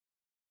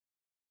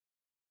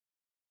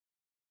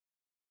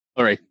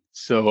All right,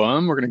 so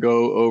we're going to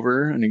go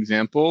over an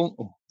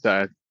example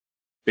that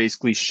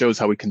basically shows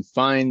how we can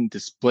find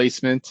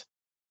displacement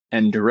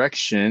and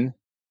direction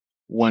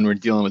when we're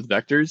dealing with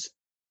vectors.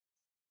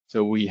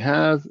 So we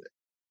have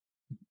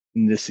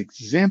in this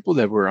example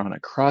that we're on a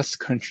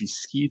cross-country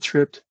ski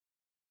trip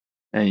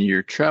and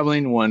you're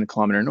traveling 1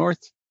 kilometer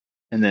north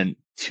and then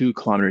 2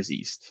 kilometers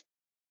east.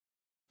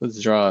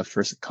 Let's draw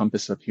first a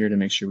compass up here to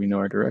make sure we know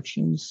our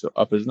directions. So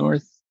up is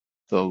north,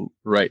 the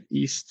right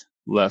east,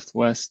 left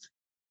west,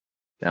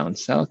 down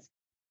south.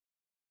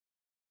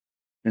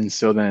 And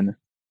so then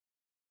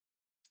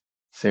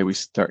say we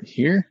start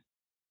here.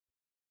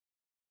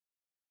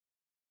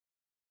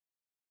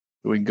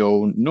 We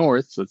go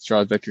north, so let's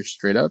draw a vector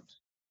straight up.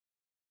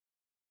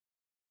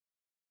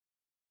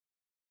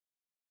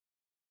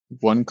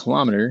 1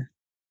 kilometer.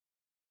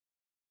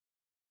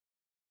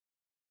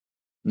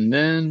 And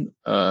then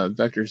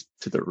vectors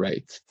to the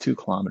right, 2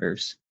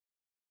 kilometers.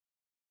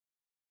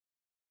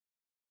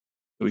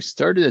 So we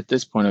started at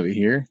this point over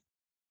here,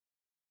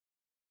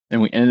 and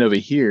we ended over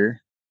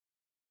here.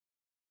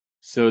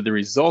 So the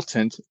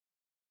resultant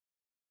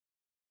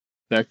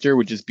vector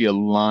would just be a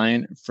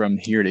line from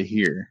here to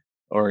here,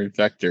 or a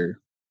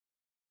vector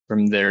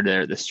from there to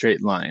there, the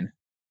straight line.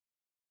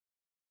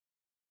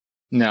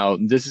 Now,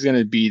 this is going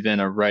to be then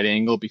a right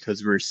angle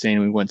because we're saying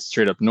we went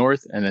straight up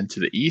north and then to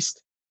the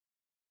east.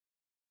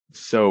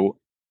 So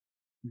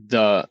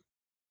the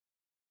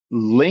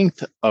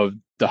length of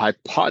the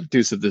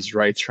hypotenuse of this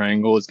right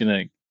triangle is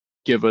going to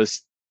give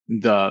us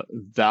the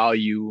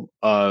value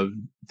of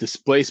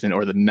displacement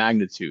or the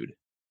magnitude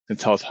and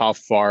tell us how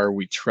far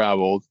we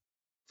traveled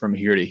from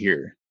here to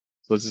here.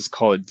 So let's just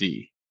call it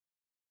D.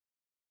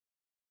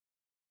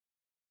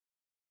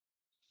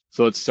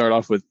 So let's start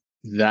off with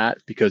that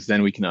because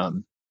then we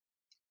can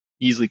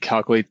easily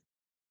calculate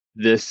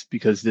this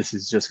because this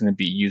is just going to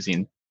be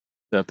using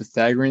the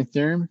Pythagorean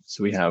theorem.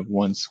 So we have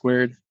 1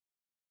 squared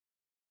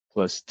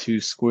plus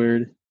 2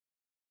 squared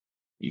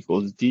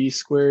equals D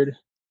squared.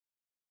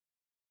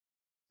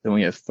 Then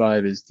we have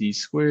 5 is D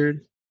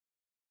squared.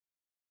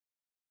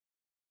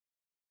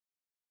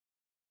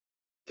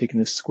 Taking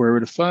the square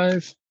root of 5.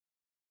 And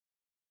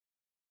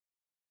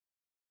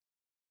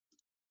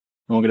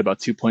we'll get about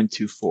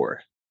 2.24.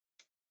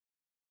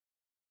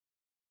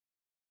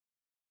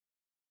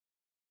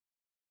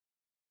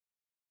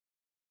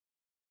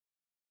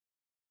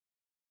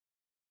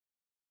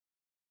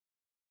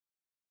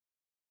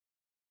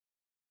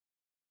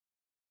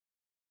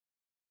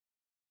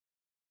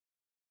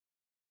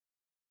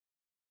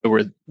 So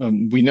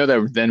we know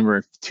that then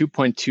we're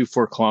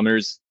 2.24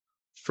 kilometers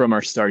from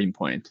our starting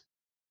point.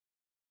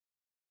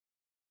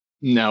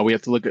 Now we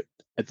have to look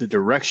at the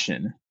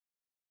direction.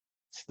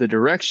 So the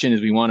direction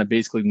is we want to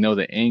basically know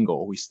the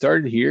angle. We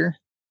started here.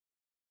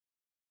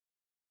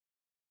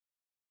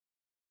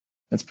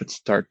 Let's put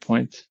start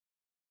point.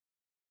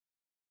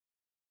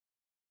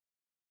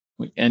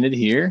 We ended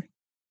here.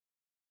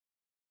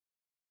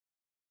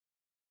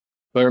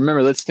 But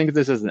remember, let's think of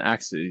this as an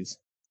axis.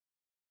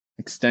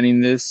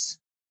 Extending this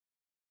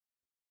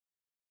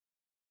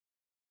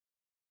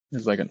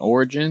is like an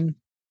origin.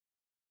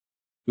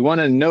 We want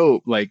to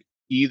know like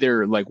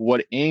either like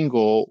what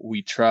angle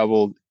we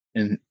traveled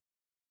in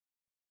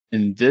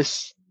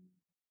this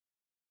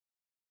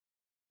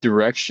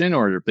direction,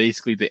 or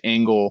basically the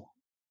angle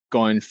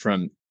going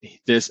from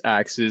this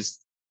axis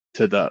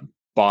to the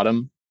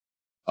bottom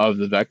of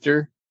the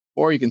vector,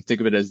 or you can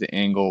think of it as the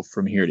angle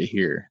from here to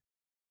here.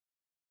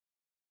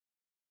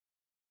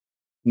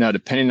 Now,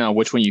 depending on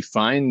which one you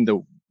find,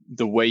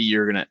 the way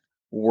you're going to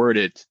word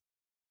it,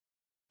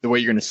 the way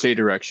you're going to say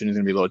direction is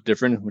going to be a little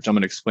different, which I'm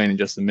going to explain in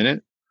just a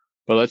minute.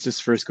 But let's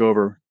just first go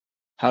over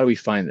how do we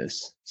find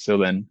this. So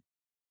then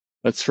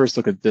let's first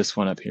look at this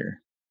one up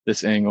here,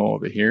 this angle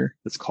over here.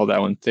 Let's call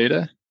that one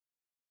theta.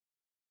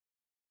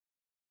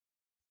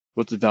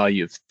 What's the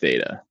value of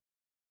theta?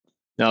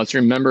 Now let's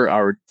remember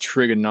our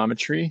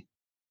trigonometry.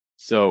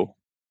 So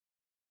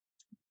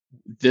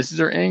this is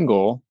our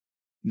angle,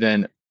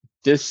 then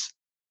this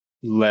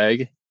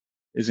leg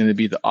is going to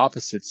be the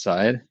opposite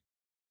side,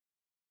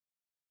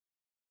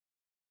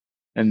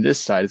 and this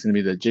side is going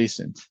to be the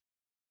adjacent.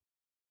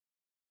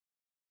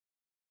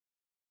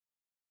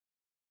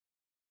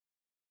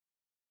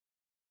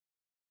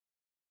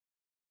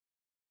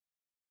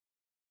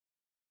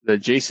 The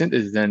adjacent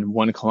is then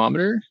 1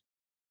 kilometer.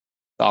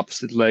 The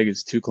opposite leg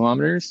is 2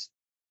 kilometers.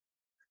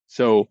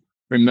 So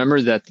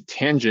remember that the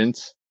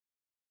tangent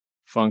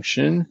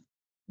function,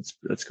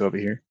 let's go over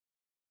here.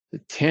 The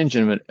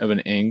tangent of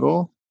an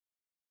angle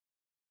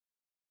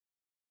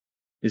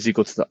is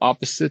equal to the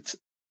opposite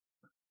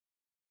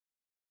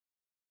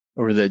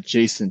over the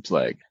adjacent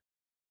leg.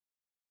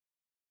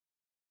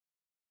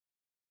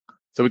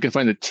 So we can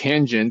find the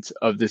tangent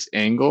of this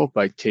angle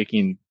by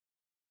taking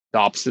the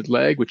opposite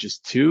leg, which is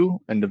 2,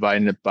 and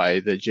dividing it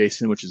by the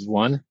adjacent, which is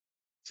 1.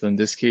 So in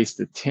this case,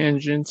 the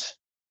tangent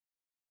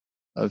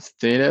of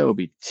theta will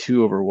be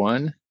 2 over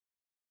 1,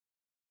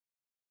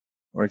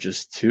 or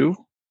just 2.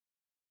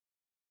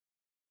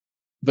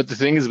 But the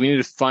thing is, we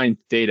need to find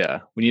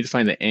theta. We need to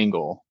find the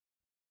angle.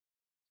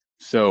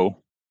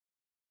 So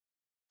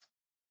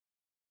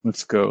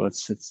let's go. Let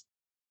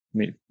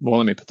me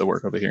put the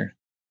work over here.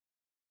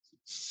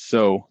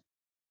 So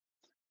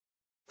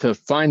to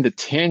find the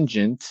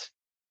tangent,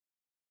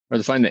 or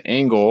to find the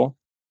angle,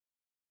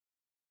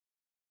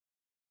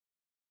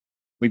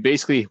 we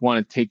basically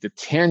want to take the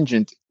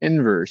tangent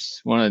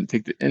inverse. We want to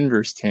take the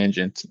inverse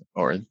tangent,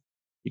 or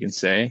you can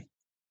say,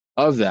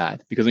 of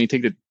that, because when you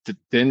take the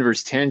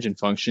inverse tangent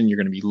function, you're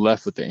going to be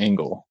left with the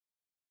angle.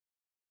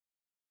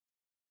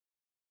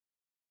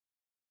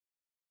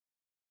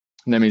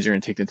 And that means you're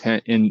going to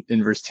take the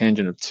inverse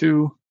tangent of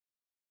 2.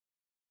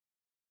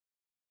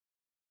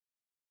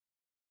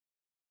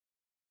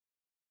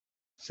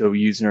 So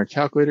using our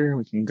calculator,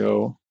 we can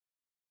go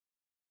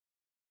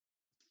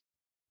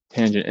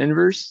tangent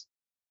inverse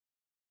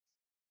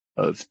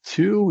of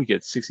 2. We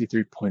get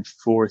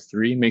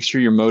 63.43. Make sure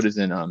your mode is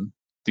in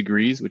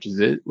degrees, which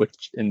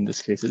in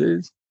this case it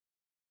is.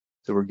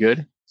 So we're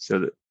good.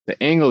 So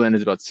the angle then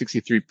is about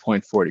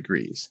 63.4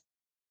 degrees.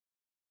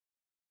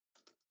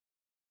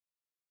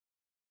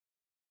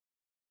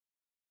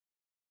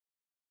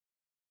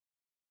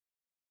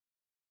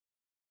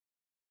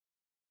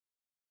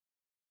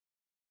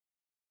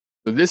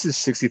 So this is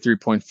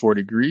 63.4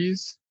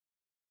 degrees.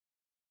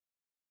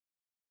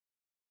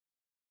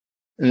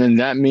 And then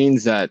that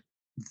means that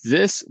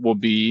this will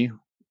be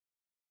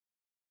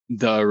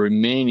the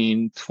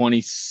remaining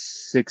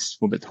 26,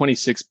 will be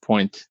 26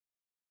 point,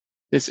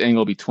 this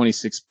angle will be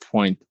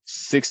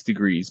 26.6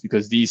 degrees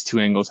because these two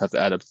angles have to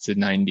add up to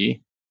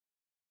 90.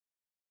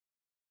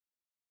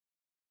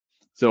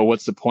 So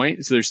what's the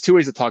point? So there's two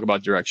ways to talk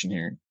about direction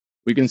here.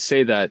 We can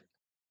say that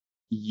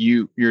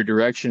your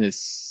direction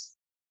is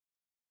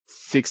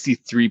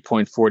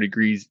 63.4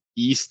 degrees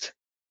east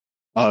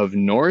of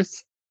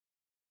north,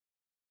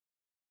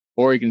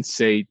 or you can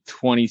say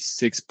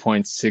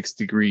 26.6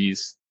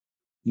 degrees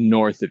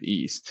north of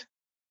east.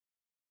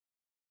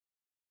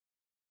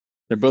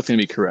 They're both going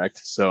to be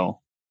correct. So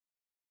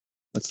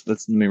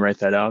let me write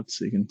that out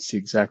so you can see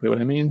exactly what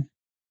I mean.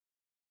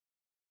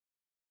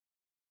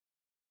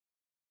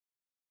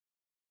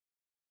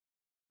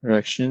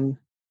 Direction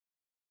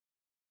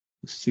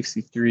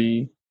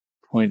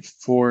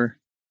 63.4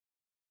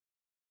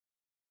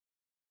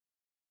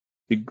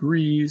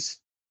 degrees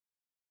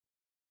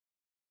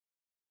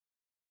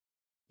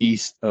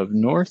east of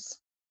north.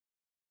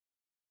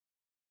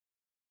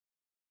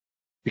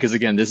 Because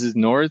again, this is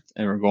north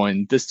and we're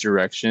going this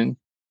direction,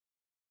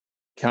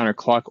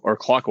 counterclock or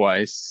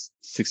clockwise,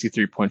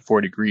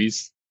 63.4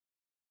 degrees.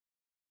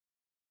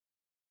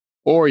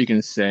 Or you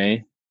can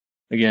say,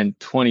 again,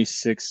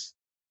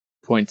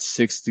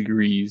 26.6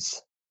 degrees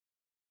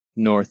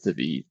north of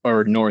east,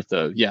 or north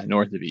of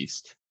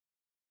east.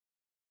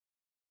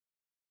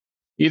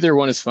 Either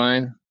one is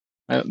fine.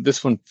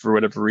 This one, for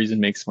whatever reason,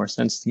 makes more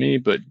sense to me,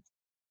 but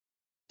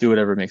do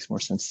whatever makes more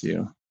sense to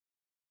you.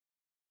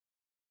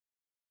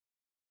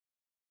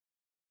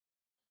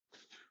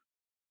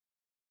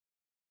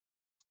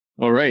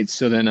 All right,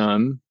 so then,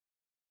 and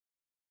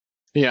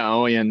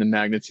the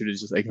magnitude is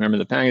just, like, remember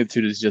the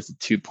magnitude is just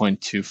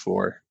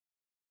 2.24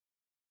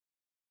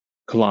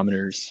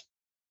 kilometers.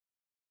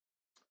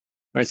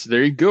 All right, so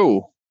there you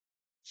go.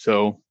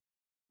 So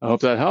I hope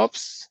that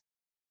helps.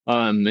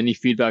 Any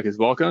feedback is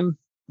welcome.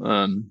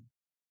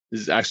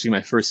 This is actually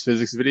my first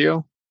physics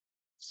video,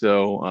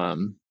 so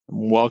I'm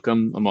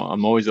welcome.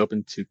 I'm always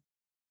open to,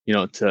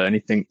 to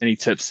any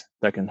tips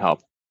that can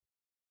help.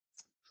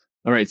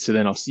 All right, so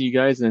then I'll see you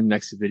guys in the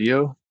next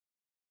video.